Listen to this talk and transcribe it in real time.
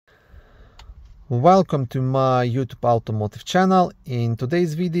Welcome to my YouTube automotive channel. In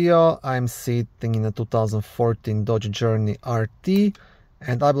today's video I'm sitting in a 2014 Dodge Journey RT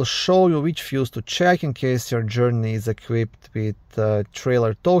and I will show you which fuse to check in case your Journey is equipped with a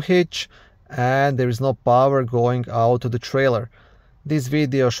trailer tow hitch and there is no power going out to the trailer. This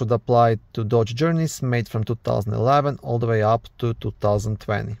video should apply to Dodge Journeys made from 2011 all the way up to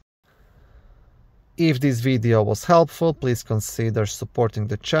 2020. If this video was helpful, please consider supporting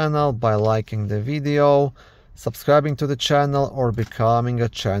the channel by liking the video, subscribing to the channel or becoming a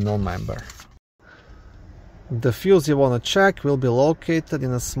channel member. The fuse you want to check will be located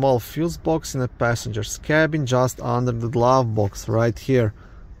in a small fuse box in the passenger's cabin just under the glove box right here.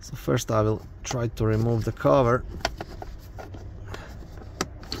 So first I will try to remove the cover.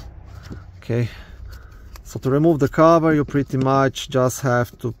 Okay. So to remove the cover, you pretty much just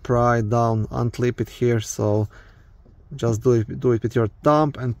have to pry down, unclip it here. So just do it with your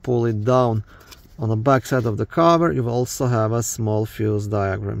thumb and pull it down. On the back side of the cover, you will also have a small fuse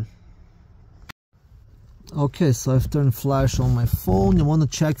diagram. Okay, so I've turned flash on my phone. You want to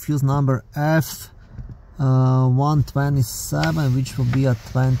check fuse number F127, which will be a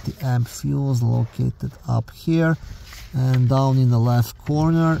 20 amp fuse located up here. And down in the left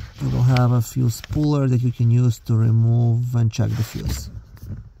corner you will have a fuse puller that you can use to remove and check the fuse.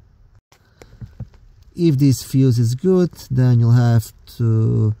 If this fuse is good, then you'll have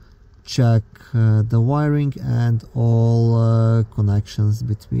to check the wiring and all connections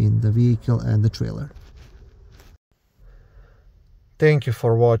between the vehicle and the trailer. Thank you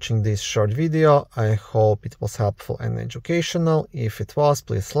for watching this short video. I hope it was helpful and educational. If it was,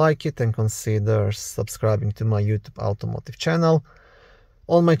 please like it and consider subscribing to my YouTube automotive channel.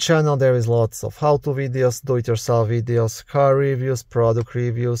 On my channel there is lots of how-to videos, do-it-yourself videos, car reviews, product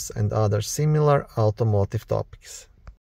reviews and other similar automotive topics.